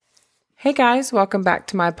Hey guys, welcome back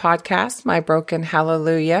to my podcast, My Broken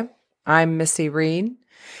Hallelujah. I'm Missy Reed,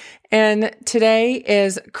 and today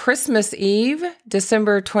is Christmas Eve,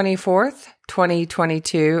 December 24th,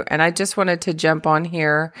 2022, and I just wanted to jump on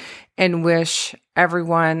here and wish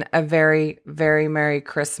everyone a very, very Merry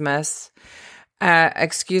Christmas.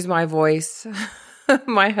 Excuse my voice.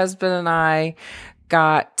 My husband and I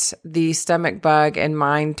got the stomach bug and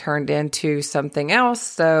mine turned into something else.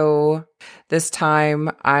 So this time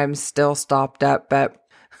I'm still stopped up, but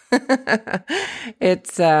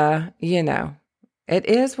it's, it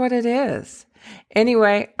is what it is.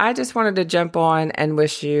 Anyway, I just wanted to jump on and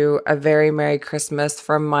wish you a very Merry Christmas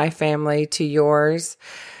from my family to yours.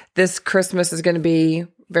 This Christmas is going to be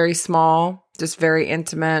very small, just very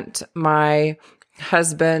intimate. My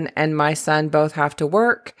husband and my son both have to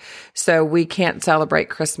work, so we can't celebrate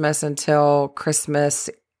Christmas until Christmas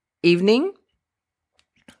evening,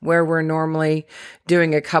 where we're normally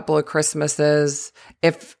doing a couple of Christmases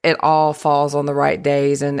if it all falls on the right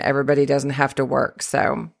days and everybody doesn't have to work.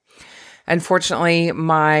 So unfortunately,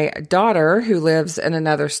 my daughter, who lives in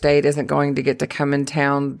another state, isn't going to get to come in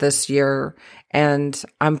town this year. And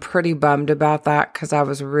I'm pretty bummed about that because I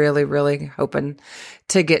was really, really hoping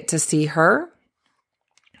to get to see her.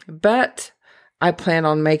 But I plan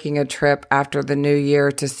on making a trip after the new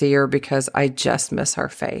year to see her because I just miss her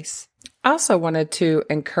face. I also wanted to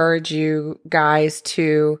encourage you guys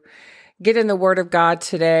to get in the Word of God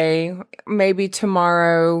today, maybe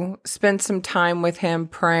tomorrow, spend some time with Him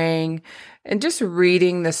praying and just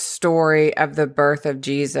reading the story of the birth of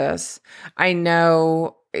Jesus. I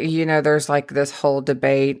know, there's like this whole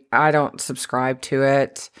debate. I don't subscribe to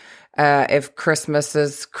it. If Christmas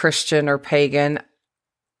is Christian or pagan,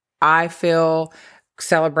 I feel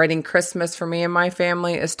celebrating Christmas for me and my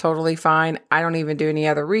family is totally fine. I don't even do any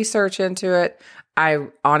other research into it. I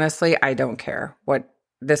don't care.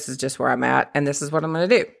 This is just where I'm at, and this is what I'm going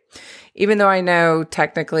to do. Even though I know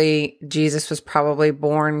technically Jesus was probably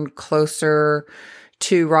born closer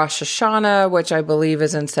to Rosh Hashanah, which I believe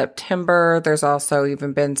is in September. There's also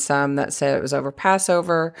even been some that said it was over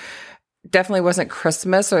Passover. Definitely wasn't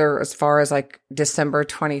Christmas or as far as like December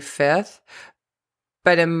 25th.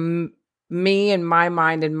 But in my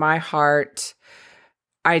mind, in my heart,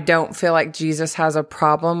 I don't feel like Jesus has a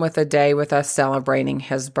problem with a day with us celebrating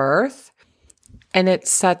His birth. And it's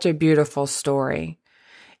such a beautiful story.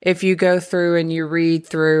 If you go through and you read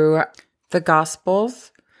through the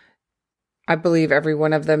Gospels, I believe every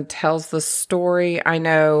one of them tells the story. I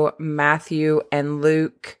know Matthew and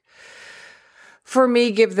Luke, for me,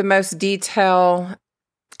 give the most detail.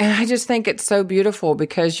 And I just think it's so beautiful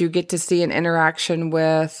because you get to see an interaction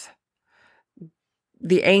with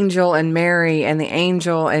the angel and Mary and the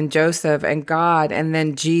angel and Joseph and God and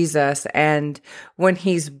then Jesus. And when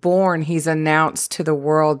He's born, He's announced to the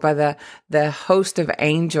world by the host of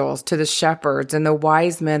angels, to the shepherds and the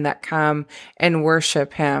wise men that come and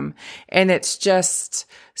worship Him. And it's just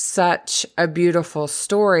such a beautiful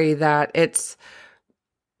story that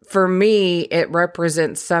for me, it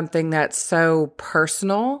represents something that's so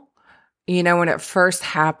personal, when it first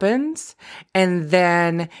happens, and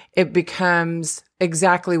then it becomes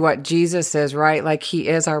exactly what Jesus is, right? Like He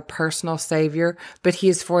is our personal Savior, but He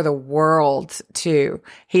is for the world too.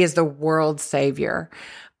 He is the world's Savior.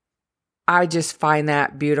 I just find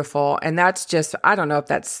that beautiful. And that's just, I don't know if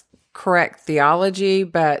that's correct theology,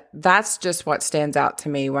 but that's just what stands out to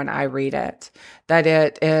me when I read it, that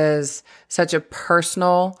it is such a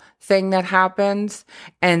personal thing that happens.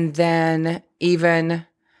 And then even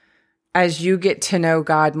as you get to know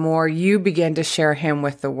God more, you begin to share Him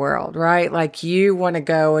with the world, right? Like you want to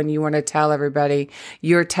go and you want to tell everybody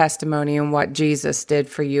your testimony and what Jesus did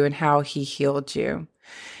for you and how He healed you.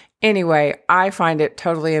 Anyway, I find it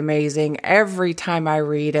totally amazing. Every time I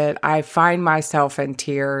read it, I find myself in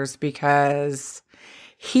tears because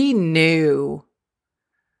He knew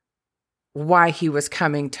why He was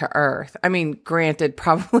coming to earth. I mean, granted,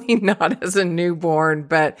 probably not as a newborn,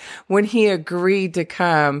 but when He agreed to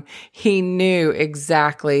come, He knew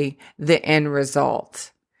exactly the end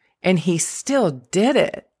result. And He still did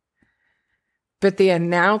it. But the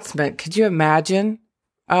announcement, could you imagine?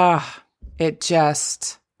 It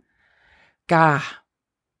just... God,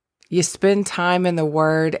 you spend time in the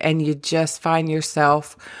Word and you just find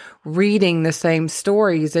yourself reading the same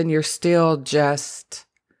stories and you're still just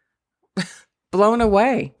blown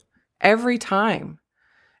away every time.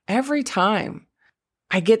 Every time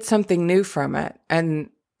I get something new from it. And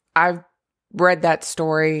I've read that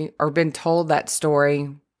story or been told that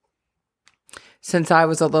story since I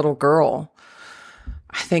was a little girl.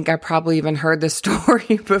 I think I probably even heard the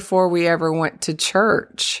story before we ever went to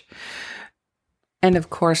church. And of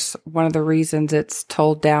course, one of the reasons it's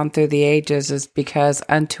told down through the ages is because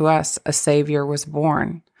unto us a Savior was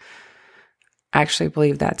born. I actually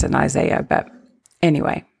believe that's in Isaiah, but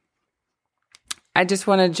anyway, I just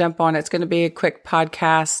want to jump on. It's going to be a quick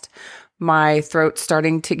podcast. My throat's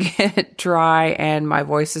starting to get dry and my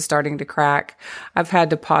voice is starting to crack. I've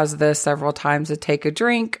had to pause this several times to take a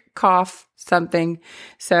drink, cough, something.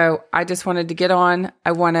 So I just wanted to get on.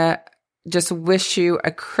 I want to just wish you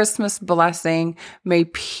a Christmas blessing. May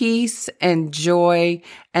peace and joy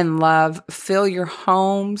and love fill your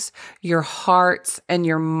homes, your hearts, and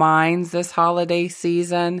your minds this holiday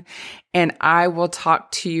season. And I will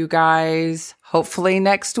talk to you guys hopefully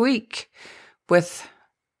next week with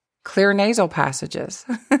clear nasal passages.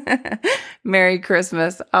 Merry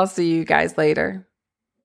Christmas. I'll see you guys later.